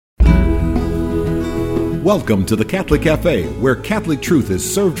Welcome to the Catholic Cafe, where Catholic truth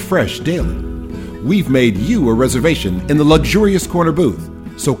is served fresh daily. We've made you a reservation in the luxurious corner booth,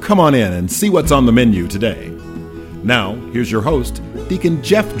 so come on in and see what's on the menu today. Now, here's your host, Deacon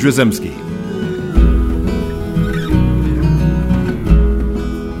Jeff Drzymski.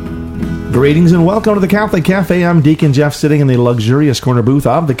 Greetings and welcome to the Catholic Cafe. I'm Deacon Jeff, sitting in the luxurious corner booth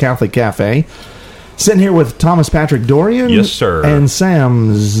of the Catholic Cafe. Sitting here with Thomas Patrick Dorian. Yes, sir. And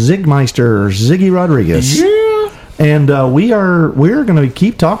Sam Ziggy Rodriguez. Yeah. And we're going to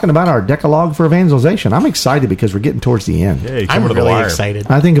keep talking about our Decalogue for Evangelization. I'm excited because we're getting towards the end. Hey, I'm really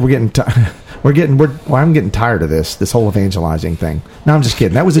excited. I think I'm getting tired of this whole evangelizing thing. No, I'm just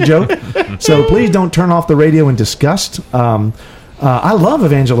kidding. That was a joke. So please don't turn off the radio in disgust. I love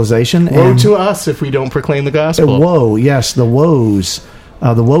evangelization. Woe to us if we don't proclaim the gospel. Woe, yes, the woes.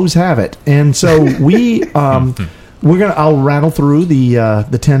 The woes have it. And so I'll rattle through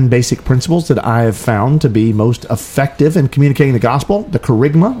the 10 basic principles that I have found to be most effective in communicating the gospel, the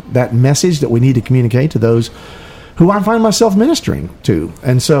kerygma, that message that we need to communicate to those who I find myself ministering to.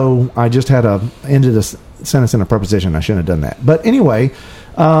 And so I just ended a sentence in a preposition. I shouldn't have done that. But anyway,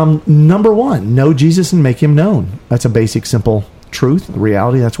 number one, know Jesus and make him known. That's a basic, simple truth, the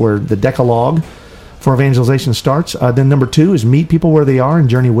reality. That's where the Decalogue for evangelization starts. Then number two is meet people where they are and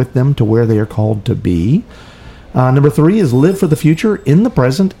journey with them to where they are called to be. Number three is live for the future in the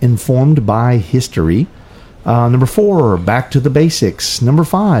present, informed by history. Number four, back to the basics. Number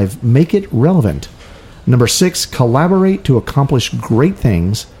five, make it relevant. Number six, collaborate to accomplish great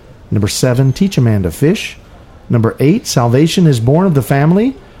things. Number seven, teach a man to fish. Number eight, salvation is born of the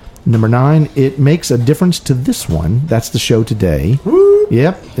family. Number nine, it makes a difference to this one. That's the show today. Woo!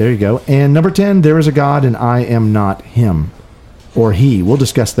 Yep, there you go. And number 10, there is a God and I am not him or he. We'll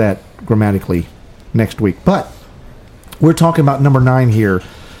discuss that grammatically next week. But we're talking about number 9 here.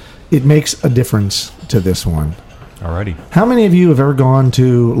 It makes a difference to this one. Alrighty. How many of you have ever gone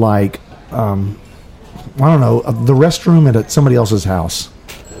to, the restroom at somebody else's house?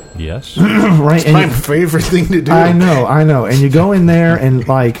 Yes. Right. It's my favorite thing to do. I know. And you go in there and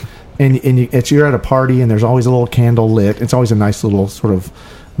you're at a party and there's always a little candle lit. It's always a nice little sort of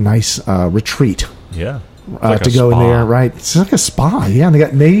nice retreat. Yeah. To go in there, right? It's like a spa. Yeah.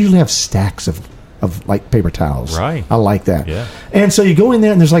 And they usually have stacks of like paper towels. Right. I like that. Yeah. And so you go in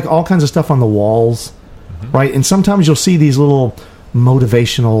there and there's like all kinds of stuff on the walls, right? And sometimes you'll see these little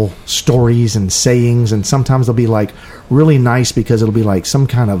motivational stories and sayings, and sometimes they'll be like really nice because it'll be like some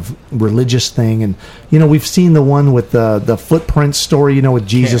kind of religious thing. And we've seen the one with the footprint story, with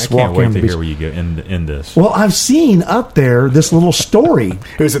Jesus walking. I can't wait to hear where you go in this. Well, I've seen up there this little story.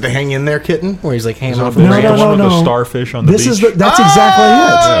 Who's it, the Hang In There Kitten, where he's like hanging off the No, branch? no, no, With no. the starfish on the beach. That's exactly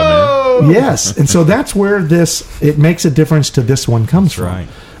it. Yeah, man. Yes, and so that's where it makes a difference to this one comes from. Right.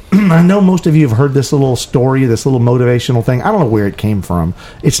 I know most of you have heard this little story, this little motivational thing. I don't know where it came from.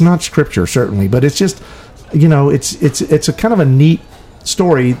 It's not scripture, certainly, but it's just, it's a kind of a neat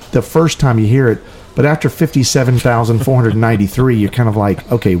story the first time you hear it, but after 57,493, you're kind of like,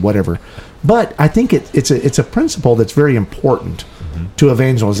 okay, whatever. But I think it's a principle that's very important to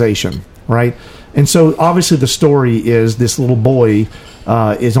evangelization, right? And so obviously the story is this little boy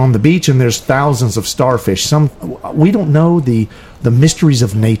is on the beach and there's thousands of starfish. We don't know the mysteries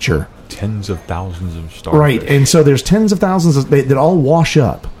of nature. Tens of thousands of starfish. Right, and so there's tens of thousands that all wash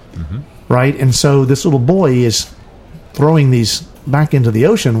up, right? And so this little boy is throwing these back into the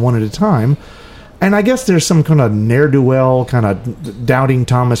ocean one at a time. And I guess there's some kind of ne'er-do-well, kind of doubting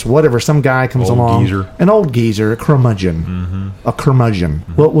Thomas, whatever. Some guy comes along. An old geezer, a curmudgeon. A curmudgeon.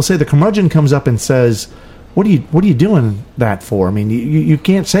 Well, we'll say the curmudgeon comes up and says, what are you doing that for? I mean, you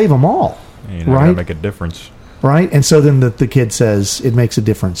can't save them all, You're not right? going to make a difference. Right? And so then the kid says, it makes a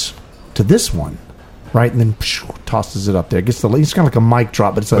difference to this one, right? And then tosses it up there. It's kind of like a mic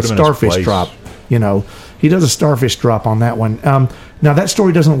drop, but it's a starfish drop. He does a starfish drop on that one. Now, that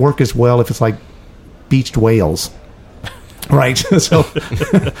story doesn't work as well if it's like beached whales. Right? So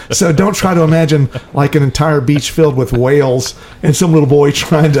don't try to imagine like an entire beach filled with whales and some little boy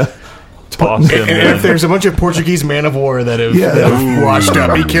trying to Toss him and if there's a bunch of Portuguese man of war that have washed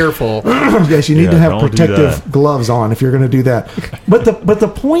up, be careful. Yes, you need to have protective gloves on if you're going to do that. But the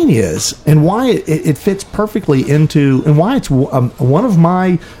point is, and why it fits perfectly into, and why it's one of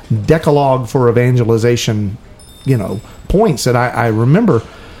my Decalogue for evangelization, points that I remember,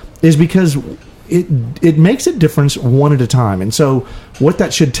 is because it makes a difference one at a time. And so what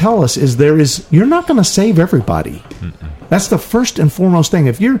that should tell us is you're not going to save everybody. That's the first and foremost thing.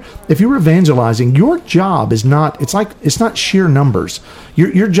 If you're evangelizing, your job is not, it's not sheer numbers.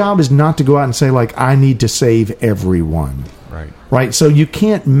 Your job is not to go out and say, like, I need to save everyone. Right. Right? So you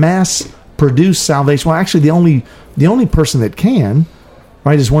can't mass produce salvation. Well, actually, the only person that can,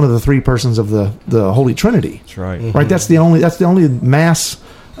 right, is one of the three persons of the Holy Trinity. That's right. Mm-hmm. Right. That's the only mass.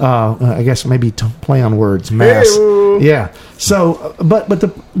 I guess maybe to play on words, mass. Hey-o. Yeah. So, but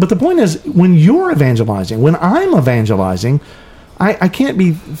the point is, when you're evangelizing, when I'm evangelizing, I can't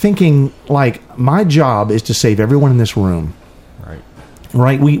be thinking like my job is to save everyone in this room. Right.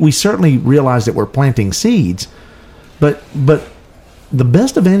 Right. We certainly realize that we're planting seeds, but the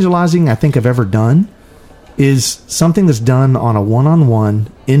best evangelizing I think I've ever done is something that's done on a one-on-one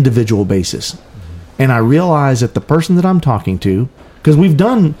individual basis. Mm-hmm. And I realize that the person that I'm talking to, because we've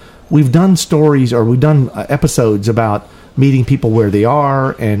done stories, or we've done episodes about meeting people where they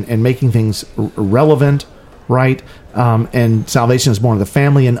are and making things relevant, right? And salvation is born of the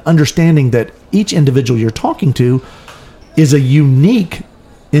family, and understanding that each individual you're talking to is a unique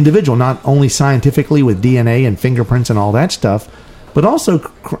individual, not only scientifically with DNA and fingerprints and all that stuff, but also,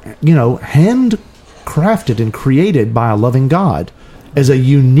 handcrafted and created by a loving God as a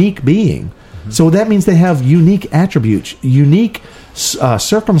unique being. Mm-hmm. So that means they have unique attributes, unique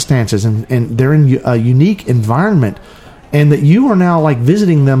circumstances, and they're in a unique environment, and that you are now like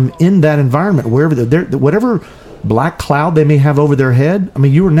visiting them in that environment, wherever whatever black cloud they may have over their head. I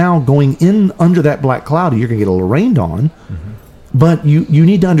mean, you are now going in under that black cloud, and you're going to get a little rained on. Mm-hmm. But you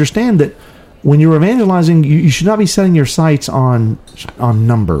need to understand that when you're evangelizing, you should not be setting your sights on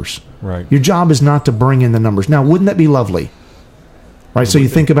numbers. Right. Your job is not to bring in the numbers. Now, wouldn't that be lovely? Right. So you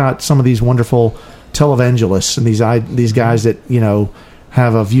think about some of these wonderful televangelists and these guys that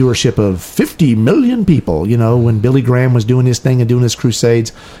have a viewership of 50 million people. When Billy Graham was doing his thing and doing his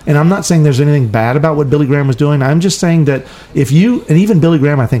crusades. And I'm not saying there's anything bad about what Billy Graham was doing. I'm just saying that if you, and even Billy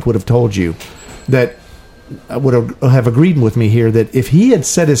Graham, I think, would have told you that, would have agreed with me here, that if he had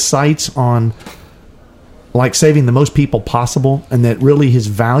set his sights on like saving the most people possible, and that really his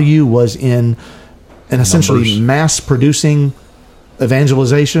value was in an essentially mass producing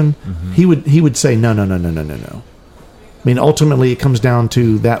evangelization, mm-hmm. he would say no. I mean, ultimately it comes down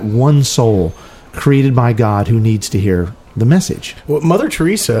to that one soul created by God who needs to hear the message. Well, Mother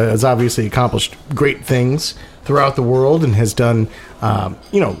Teresa has obviously accomplished great things throughout the world and has done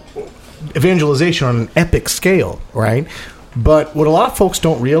evangelization on an epic scale, right? But what a lot of folks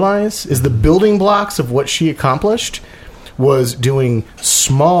don't realize is the building blocks of what she accomplished was doing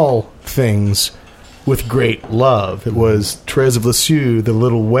small things with great love. It was Therese of Lisieux, the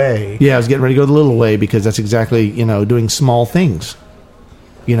little way. Yeah, I was getting ready to go the little way, because that's exactly, doing small things.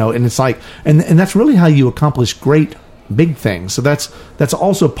 And it's like, and that's really how you accomplish great big things. So that's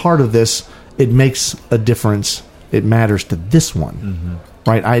also part of this. It makes a difference. It matters to this one. Mm-hmm.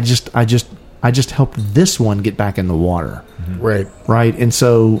 Right? I just helped this one get back in the water. Mm-hmm. Right. And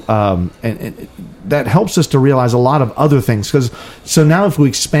so, and that helps us to realize a lot of other things. So now if we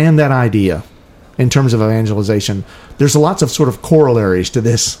expand that idea in terms of evangelization, there's lots of sort of corollaries to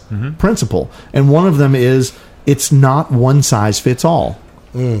this mm-hmm. principle. And one of them is it's not one size fits all.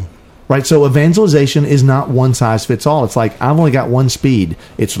 Mm. Right? So evangelization is not one size fits all. It's like, I've only got one speed.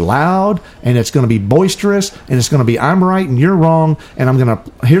 It's loud, and it's going to be boisterous, and it's going to be, I'm right and you're wrong, and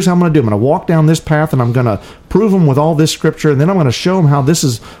here's how I'm going to do. I'm going to walk down this path, and I'm going to prove them with all this scripture, and then I'm going to show them how this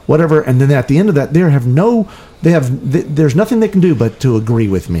is whatever, and then at the end of that, there's nothing they can do but to agree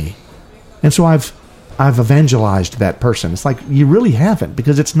with me. And so I've evangelized that person. It's like, you really haven't,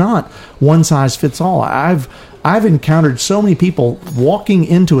 because it's not one size fits all. I've encountered so many people walking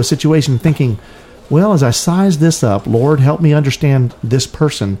into a situation thinking, well, as I size this up, Lord, help me understand this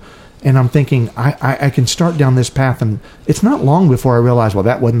person. And I'm thinking, I can start down this path. And it's not long before I realize, well,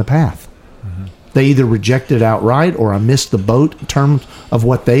 that wasn't the path. Mm-hmm. They either reject it outright, or I missed the boat in terms of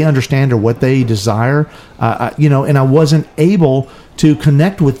what they understand or what they desire. And I wasn't able to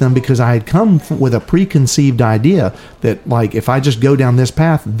connect with them because I had come with a preconceived idea that, like, if I just go down this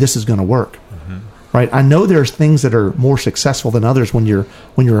path, this is going to work. Right? I know there's things that are more successful than others when you're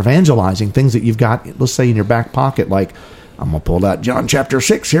evangelizing, things that you've got, let's say, in your back pocket, like, I'm going to pull out John chapter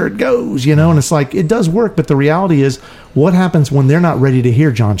 6, here it goes, and it's like, it does work, but the reality is, what happens when they're not ready to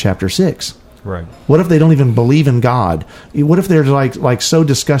hear John chapter 6? Right. What if they don't even believe in God? What if they're like so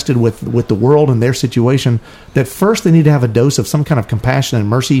disgusted with the world and their situation that first they need to have a dose of some kind of compassion and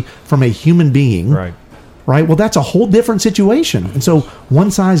mercy from a human being? Right. Right? Well, that's a whole different situation. And so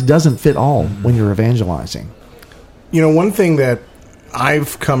one size doesn't fit all when you're evangelizing. One thing that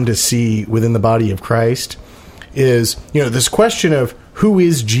I've come to see within the body of Christ is, this question of who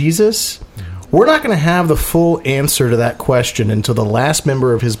is Jesus? We're not going to have the full answer to that question until the last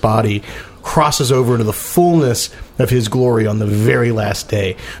member of his body crosses over to the fullness of his glory on the very last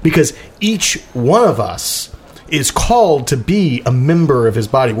day. Because each one of us is called to be a member of his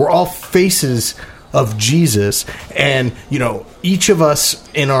body. We're all faces of Jesus, and each of us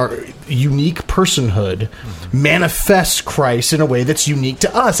in our unique personhood manifests Christ in a way that's unique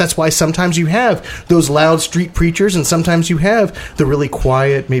to us. That's why sometimes you have those loud street preachers, and sometimes you have the really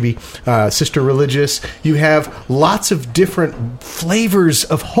quiet, maybe sister religious. You have lots of different flavors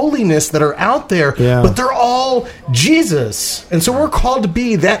of holiness that are out there, but they're all Jesus. And so we're called to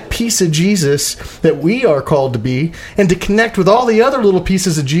be that piece of Jesus that we are called to be, and to connect with all the other little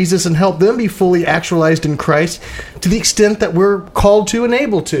pieces of Jesus and help them be fully actualized in Christ to the extent that we're called to and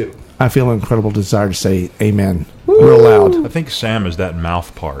able to. I feel an incredible desire to say amen real loud. I think Sam is that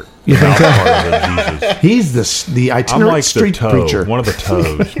mouth part. You think so? Part of Jesus. He's the I'm itinerant like street the toe, preacher. one of the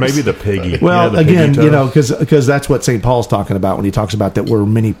toes, maybe the piggy. Well, the again, piggy toe. because that's what St. Paul's talking about when he talks about that we're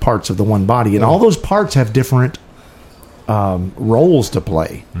many parts of the one body, and all those parts have different roles to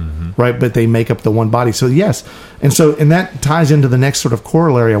play, right? But they make up the one body. So yes, and that ties into the next sort of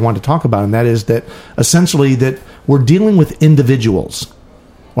corollary I want to talk about, and that is that essentially that we're dealing with individuals.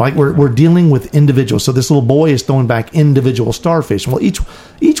 Right, we're dealing with individuals. So this little boy is throwing back individual starfish. Well,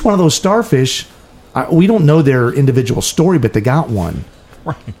 each one of those starfish, we don't know their individual story, but they got one.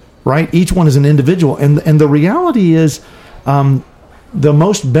 Right? Each one is an individual, and the reality is, the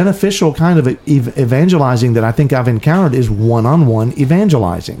most beneficial kind of evangelizing that I think I've encountered is one-on-one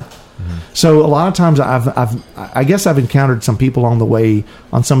evangelizing. So a lot of times I guess I've encountered some people on the way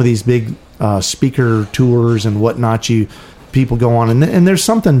on some of these big speaker tours and whatnot. People go on, and there's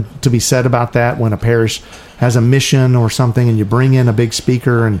something to be said about that when a parish has a mission or something, and you bring in a big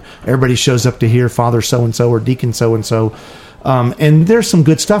speaker, and everybody shows up to hear Father so and so or Deacon so and so, and there's some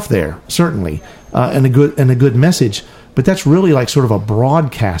good stuff there, certainly, and a good message. But that's really like sort of a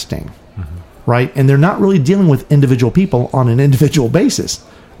broadcasting, right? And they're not really dealing with individual people on an individual basis,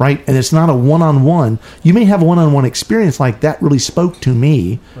 right? And it's not a one-on-one. You may have a one-on-one experience like that really spoke to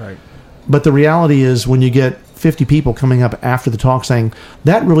me, right? But the reality is when you get 50 people coming up after the talk saying,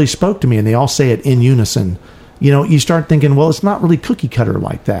 that really spoke to me, and they all say it in unison, you start thinking, well, it's not really cookie cutter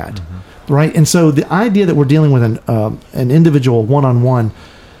like that, right? And so the idea that we're dealing with an individual one-on-one,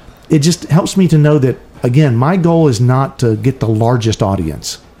 it just helps me to know that, again, my goal is not to get the largest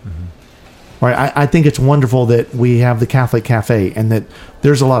audience. Right? I think it's wonderful that we have the Catholic Cafe and that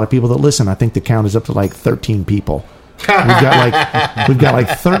there's a lot of people that listen. I think the count is up to like 13 people. We've got like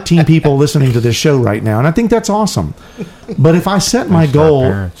 13 people listening to this show right now, and I think that's awesome. But if I set my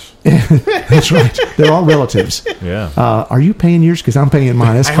goal, that's right, they're all relatives. Yeah. Are you paying yours? Because I'm paying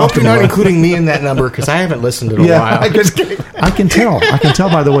mine. I hope you're not including me in that number, because I haven't listened in a while. I can tell. I can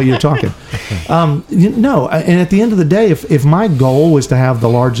tell by the way you're talking. And at the end of the day, if my goal was to have the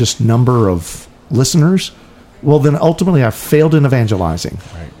largest number of listeners, well, then ultimately I've failed in evangelizing,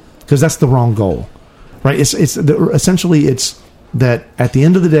 right? Because that's the wrong goal. Right, essentially it's that at the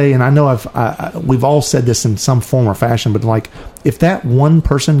end of the day, and I know we've all said this in some form or fashion, but like if that one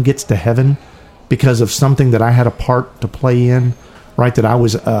person gets to heaven because of something that I had a part to play in, right, that I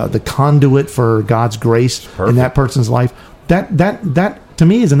was the conduit for God's grace in that person's life, that to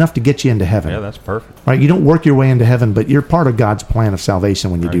me is enough to get you into heaven. Yeah, that's perfect. Right, you don't work your way into heaven, but you're part of God's plan of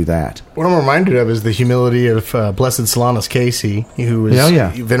salvation when you do that. What I'm reminded of is the humility of Blessed Solanus Casey, who was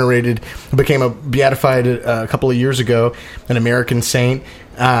venerated, became a beatified a couple of years ago, an American saint,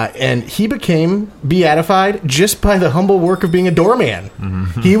 and he became beatified just by the humble work of being a doorman.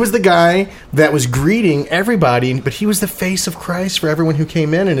 He was the guy that was greeting everybody, but he was the face of Christ for everyone who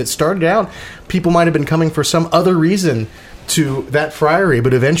came in, and it started out, people might have been coming for some other reason to that friary,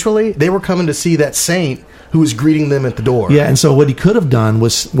 but eventually they were coming to see that saint who was greeting them at the door. Yeah, and so what he could have done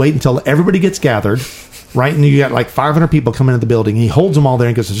was wait until everybody gets gathered, right? And you got like 500 people coming into the building. He holds them all there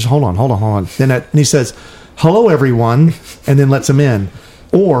and goes, just hold on. And he says, hello, everyone, and then lets them in.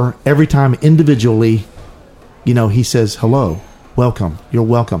 Or every time individually, he says, hello, welcome, you're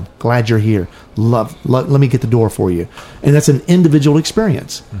welcome, glad you're here, let me get the door for you. And that's an individual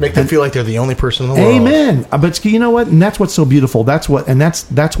experience. Make them feel like they're the only person in the world. Amen. But you know what? And that's what's so beautiful. That's when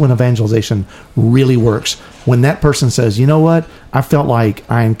evangelization really works. When that person says, you know what? I felt like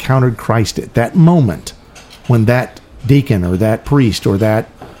I encountered Christ at that moment when that deacon or that priest or that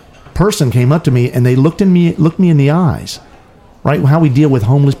person came up to me and they looked me in the eyes. Right? How we deal with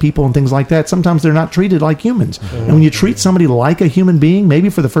homeless people and things like that. Sometimes they're not treated like humans. And when you treat somebody like a human being,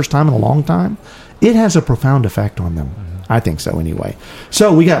 maybe for the first time in a long time, it has a profound effect on them. I think so anyway.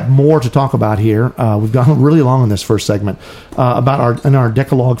 So we got more to talk about here. We've gone really long in this first segment about our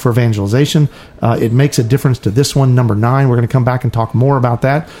Decalogue for evangelization. It makes a difference to this one, number 9. We're going to come back and talk more about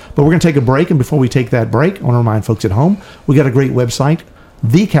that. But we're going to take a break. And before we take that break, I want to remind folks at home, we got a great website.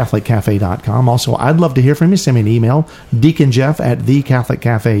 thecatholiccafe.com. Also, I'd love to hear from you. Send me an email,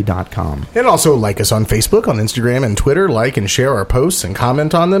 deaconjeff@thecatholiccafe.com. And also like us on Facebook, on Instagram, and Twitter. Like and share our posts and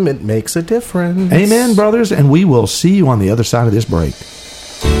comment on them. It makes a difference. Amen, brothers, and we will see you on the other side of this break.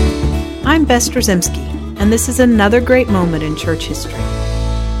 I'm Bess Drzymski, and this is another great moment in church history.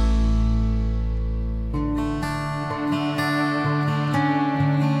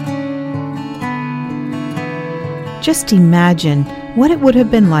 Just imagine what it would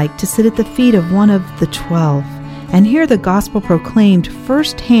have been like to sit at the feet of one of the 12 and hear the gospel proclaimed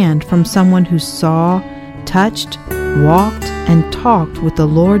firsthand from someone who saw, touched, walked, and talked with the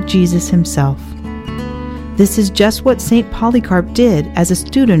Lord Jesus himself. This is just what St. Polycarp did as a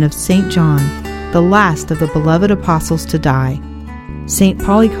student of St. John, the last of the beloved apostles to die. St.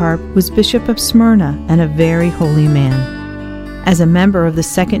 Polycarp was Bishop of Smyrna and a very holy man. As a member of the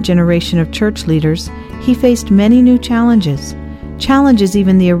second generation of church leaders, he faced many new challenges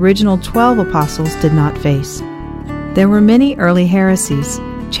even the original 12 apostles did not face. There were many early heresies,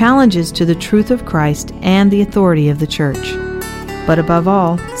 challenges to the truth of Christ and the authority of the church. But above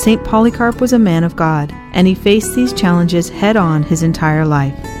all, St. Polycarp was a man of God, and he faced these challenges head-on his entire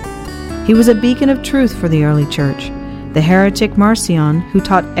life. He was a beacon of truth for the early church. The heretic Marcion, who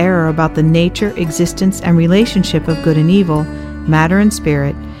taught error about the nature, existence, and relationship of good and evil, matter and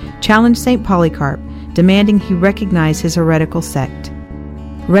spirit, challenged St. Polycarp, demanding he recognize his heretical sect.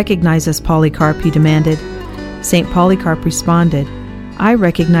 "Recognize us, Polycarp," he demanded. St. Polycarp responded, "I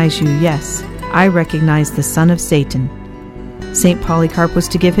recognize you, yes. I recognize the son of Satan." St. Polycarp was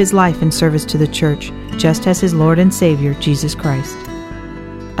to give his life in service to the church, just as his Lord and Savior, Jesus Christ.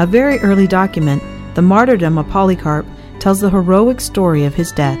 A very early document, the Martyrdom of Polycarp, tells the heroic story of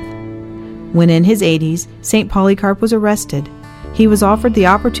his death. When in his 80s, St. Polycarp was arrested. He was offered the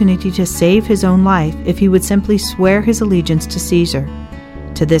opportunity to save his own life if he would simply swear his allegiance to Caesar.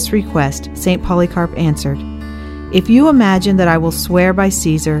 To this request, St. Polycarp answered, "If you imagine that I will swear by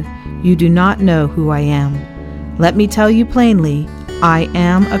Caesar, you do not know who I am. Let me tell you plainly, I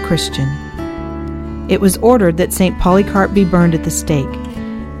am a Christian." It was ordered that St. Polycarp be burned at the stake.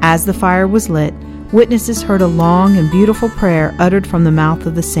 As the fire was lit, witnesses heard a long and beautiful prayer uttered from the mouth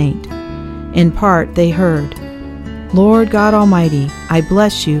of the saint. In part, they heard, "Lord God Almighty, I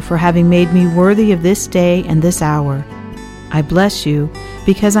bless you for having made me worthy of this day and this hour. I bless you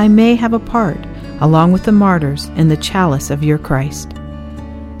because I may have a part, along with the martyrs, in the chalice of your Christ."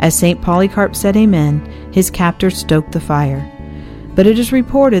 As St. Polycarp said amen, his captors stoked the fire. But it is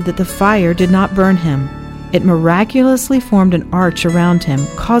reported that the fire did not burn him. It miraculously formed an arch around him,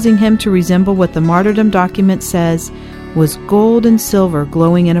 causing him to resemble what the martyrdom document says was gold and silver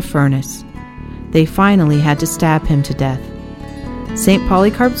glowing in a furnace. They finally had to stab him to death. St.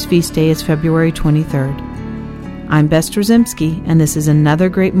 Polycarp's feast day is February 23rd. I'm Bess Drzymski, and this is another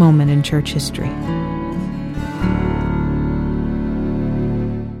great moment in church history.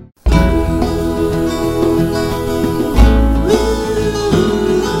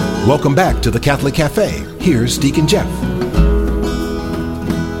 Welcome back to the Catholic Cafe. Here's Deacon Jeff.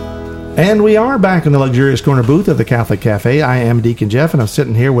 And we are back in the luxurious corner booth of the Catholic Cafe. I am Deacon Jeff, and I'm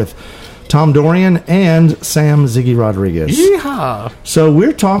sitting here with Tom Dorian and Sam Ziggy Rodriguez. Yeehaw! So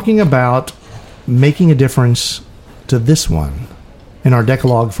we're talking about making a difference to this one in our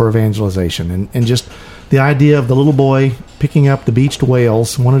Decalogue for Evangelization, and just the idea of the little boy picking up the beached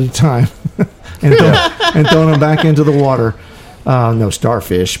whales one at a time and throwing them back into the water. No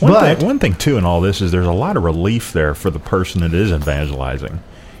starfish. One thing too in all this is there's a lot of relief there for the person that is evangelizing.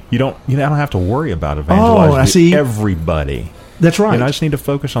 You don't have to worry about evangelizing everybody. That's right. I just need to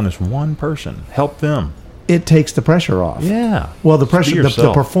focus on this one person. Help them. It takes the pressure off. Yeah. Well, the pressure,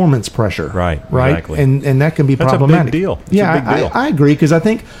 the performance pressure. Right. Exactly. And that can be That's problematic. A big deal. It's yeah, a big deal. I agree, because I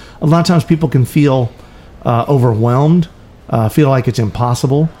think a lot of times people can feel overwhelmed, feel like it's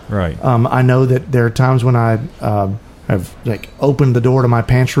impossible. Right. I know that there are times when I have opened the door to my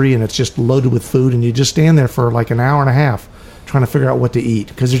pantry and it's just loaded with food, and you just stand there for like an hour and a half trying to figure out what to eat,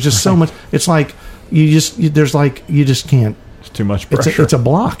 because there's just so much. It's like you just can't. It's too much pressure. It's a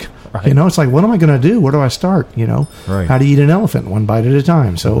block. Right. It's like, what am I going to do? Where do I start? Right. How do you eat an elephant? One bite at a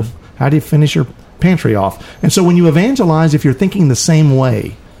time. So how do you finish your pantry off? And so when you evangelize, if you're thinking the same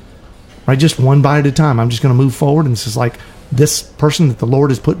way, right, just one bite at a time, I'm just going to move forward, and it's just like this person that the Lord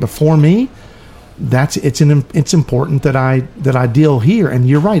has put before me. It's important that I deal here. And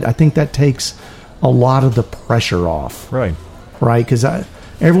you're right. I think that takes a lot of the pressure off. Right. Right. Because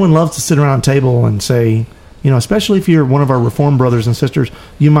everyone loves to sit around a table and say, especially if you're one of our Reformed brothers and sisters,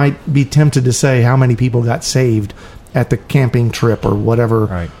 you might be tempted to say how many people got saved at the camping trip or whatever,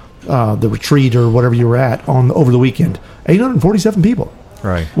 right. The retreat or whatever you were at over the weekend. 847 people.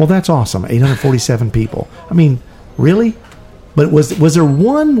 Right. Well, that's awesome. 847 people. I mean, really? But was there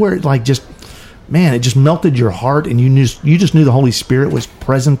one where it like just, man, it just melted your heart and you just knew the Holy Spirit was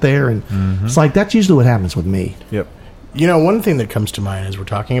present there? And it's like, that's usually what happens with me. Yep. You know, one thing that comes to mind as we're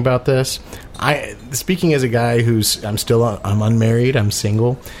talking about this, speaking as a guy I'm unmarried, I'm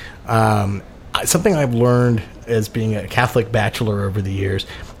single. Something I've learned as being a Catholic bachelor over the years,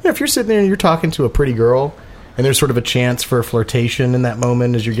 if you're sitting there and you're talking to a pretty girl and there's sort of a chance for a flirtation in that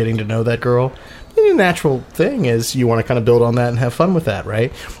moment as you're getting to know that girl, the natural thing is you want to kind of build on that and have fun with that,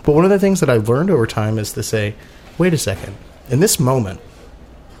 right? But one of the things that I've learned over time is to say, wait a second, in this moment,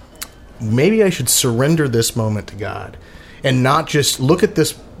 maybe I should surrender this moment to God and not just look at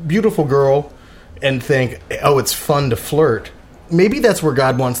this beautiful girl and think, oh, it's fun to flirt. Maybe that's where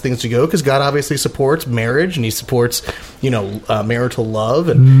God wants things to go, because God obviously supports marriage and he supports, marital love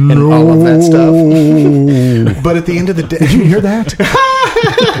and all of that stuff. But at the end of the day... Did you hear that?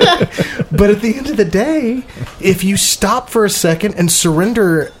 But at the end of the day, if you stop for a second and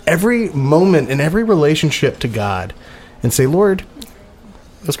surrender every moment and every relationship to God and say, Lord,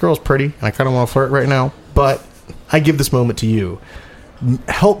 this girl's pretty and I kind of want to flirt right now, but I give this moment to you.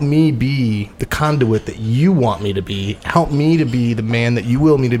 Help me be the conduit that you want me to be. Help me to be the man that you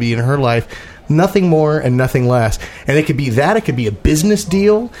will me to be in her life. Nothing more and nothing less. And it could be that. It could be a business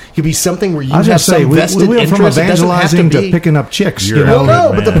deal. It could be something where you have some vested we went interest. From evangelizing to picking up chicks. Well,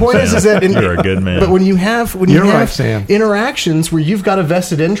 no, but the point is that you're a good man. But when you have Sam. interactions where you've got a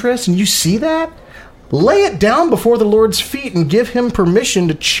vested interest and you see that, lay it down before the Lord's feet and give him permission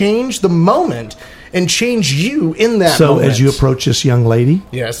to change the moment and change you in that moment. So as you approach this young lady,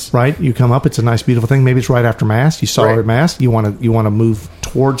 yes, right, you come up, it's a nice, beautiful thing. Maybe it's right after Mass. You saw her at Mass. You want to move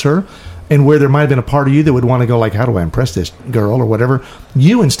towards her. And where there might have been a part of you that would want to go like, how do I impress this girl or whatever,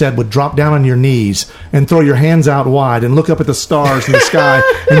 you instead would drop down on your knees and throw your hands out wide and look up at the stars in the sky,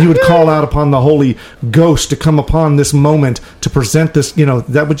 and you would call out upon the Holy Ghost to come upon this moment to present this. Is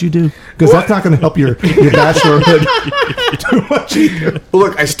that what you do? Because that's not going to help your bachelorhood too much either.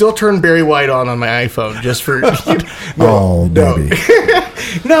 Look, I still turn Barry White on my iPhone just for... baby.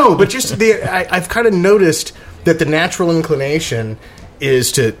 No, but just I've kind of noticed that the natural inclination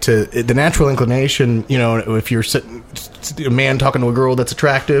is the natural inclination, if you're a man talking to a girl that's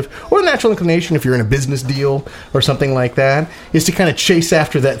attractive, or the natural inclination if you're in a business deal or something like that, is to kind of chase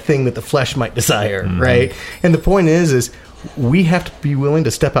after that thing that the flesh might desire, right? And the point is we have to be willing to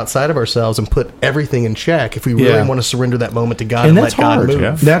step outside of ourselves and put everything in check if we really want to surrender that moment to God and let God move.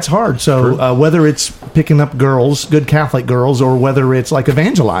 Yeah. That's hard. So whether it's picking up girls, good Catholic girls, or whether it's like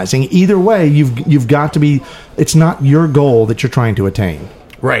evangelizing, either way, you've got to be. It's not your goal that you're trying to attain.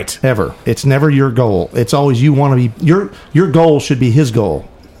 Right. Ever. It's never your goal. It's always you want to be. Your goal should be His goal,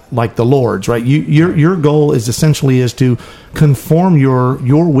 like the Lord's. Right. Your goal is essentially to conform your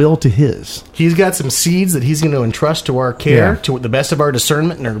will to His. He's got some seeds that He's going to entrust to our care, to the best of our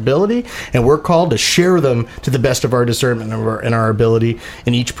discernment and our ability, and we're called to share them to the best of our discernment and our ability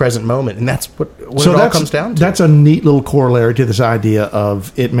in each present moment. And that's what it all comes down to. That's a neat little corollary to this idea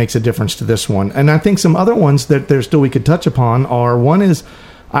of it makes a difference to this one. And I think some other ones that there still we could touch upon are, one is,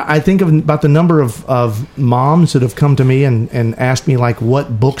 I think about the number of moms that have come to me and asked me like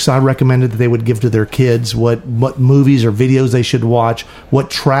what books I recommended that they would give to their kids, what movies or videos they should watch, what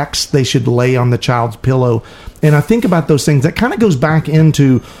tracts they should lay on the child's pillow. And I think about those things. That kind of goes back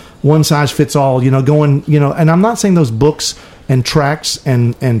into one size fits all, going, and I'm not saying those books and tracts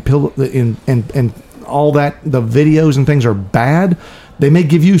and pillow and all that, the videos and things are bad. They may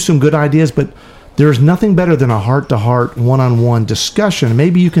give you some good ideas, but there's nothing better than a heart-to-heart, one-on-one discussion.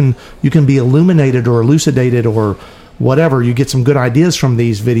 Maybe you can be illuminated or elucidated or whatever. You get some good ideas from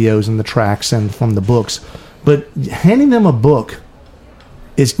these videos and the tracks and from the books. But handing them a book,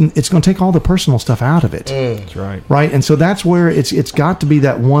 it's going to take all the personal stuff out of it. That's right. Right? And so that's where it's got to be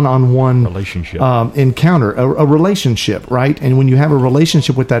that one-on-one relationship encounter, a relationship, right? And when you have a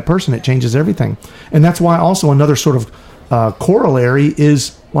relationship with that person, it changes everything. And that's why also another sort of corollary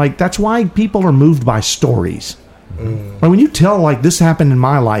is, like, that's why people are moved by stories. Like when you tell, like, this happened in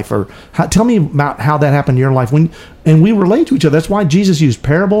my life, or tell me about how that happened in your life, and we relate to each other. That's why Jesus used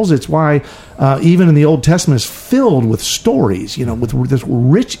parables. It's why even in the Old Testament is filled with stories, with this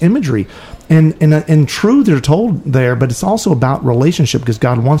rich imagery, and truth are told there. But it's also about relationship, because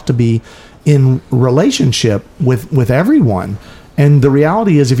God wants to be in relationship with everyone. And the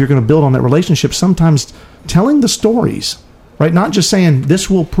reality is, if you're going to build on that relationship, sometimes telling the stories, right? Not just saying this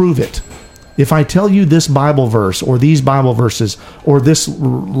will prove it. If I tell you this Bible verse or these Bible verses or this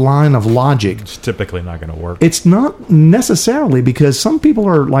line of logic, it's typically not going to work. It's not necessarily, because some people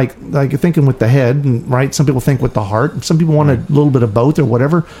are like thinking with the head, right? Some people think with the heart. Some people want a little bit of both or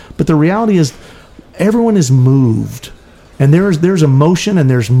whatever. But the reality is, everyone is moved, and there's emotion, and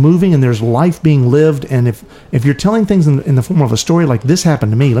there's moving, and there's life being lived. And if you're telling things in the form of a story like this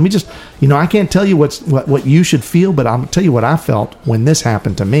happened to me, let me just, I can't tell you what you should feel, but I'll tell you what I felt when this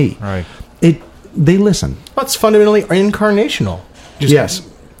happened to me. Right. They listen. That's fundamentally incarnational. Yes,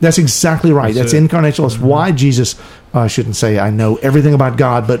 that's exactly right. That's incarnational. That's why Jesus, I shouldn't say I know everything about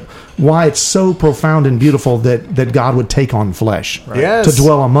God, but why it's so profound and beautiful that God would take on flesh, to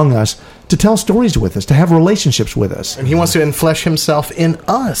dwell among us, to tell stories with us, to have relationships with us. And he wants to enflesh himself in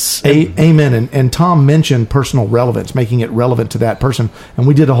us. Amen. And Tom mentioned personal relevance, making it relevant to that person. And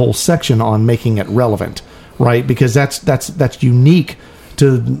we did a whole section on making it relevant, right? Because that's unique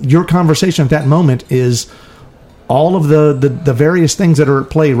to your conversation at that moment. Is all of the various things that are at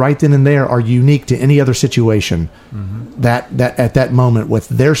play right then and there are unique to any other situation that at that moment, with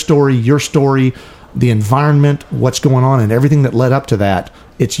their story, your story, the environment, what's going on, and everything that led up to that.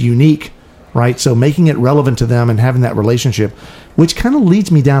 It's unique, right? So making it relevant to them and having that relationship, which kind of leads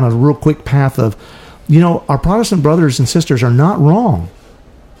me down a real quick path of, our Protestant brothers and sisters are not wrong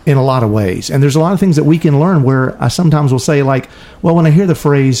in a lot of ways. And there's a lot of things that we can learn where I sometimes will say, like, well, when I hear the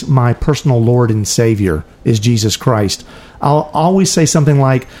phrase, my personal Lord and Savior is Jesus Christ, I'll always say something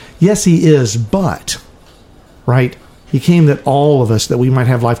like, yes, he is, but, right? He came that all of us, that we might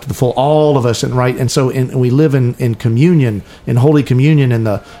have life to the full, all of us, and right? And so we live in communion, in Holy Communion, and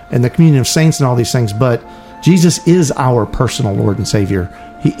the communion of saints and all these things, but Jesus is our personal Lord and Savior.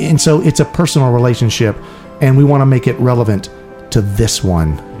 And so it's a personal relationship, and we want to make it relevant to this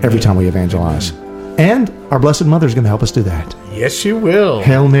one every time we evangelize. And our Blessed Mother is going to help us do that. Yes, she will.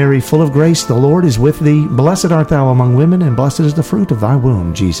 Hail Mary, full of grace, the Lord is with thee. Blessed art thou among women, and blessed is the fruit of thy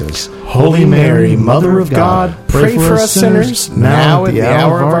womb, Jesus. Holy Mary, Mother of God, pray for us sinners, now at the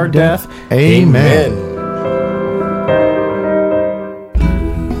hour of our death. Amen.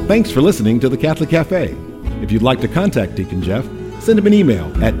 Thanks for listening to the Catholic Cafe. If you'd like to contact Deacon Jeff, send him an email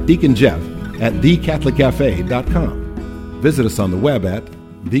at deaconjeff@thecatholiccafe.com. Visit us on the web at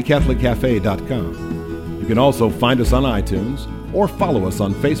thecatholiccafe.com. You can also find us on iTunes or follow us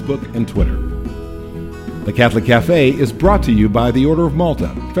on Facebook and Twitter. The Catholic Cafe is brought to you by the Order of Malta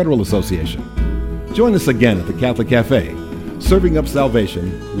Federal Association. Join us again at the Catholic Cafe, serving up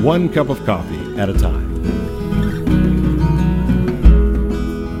salvation one cup of coffee at a time.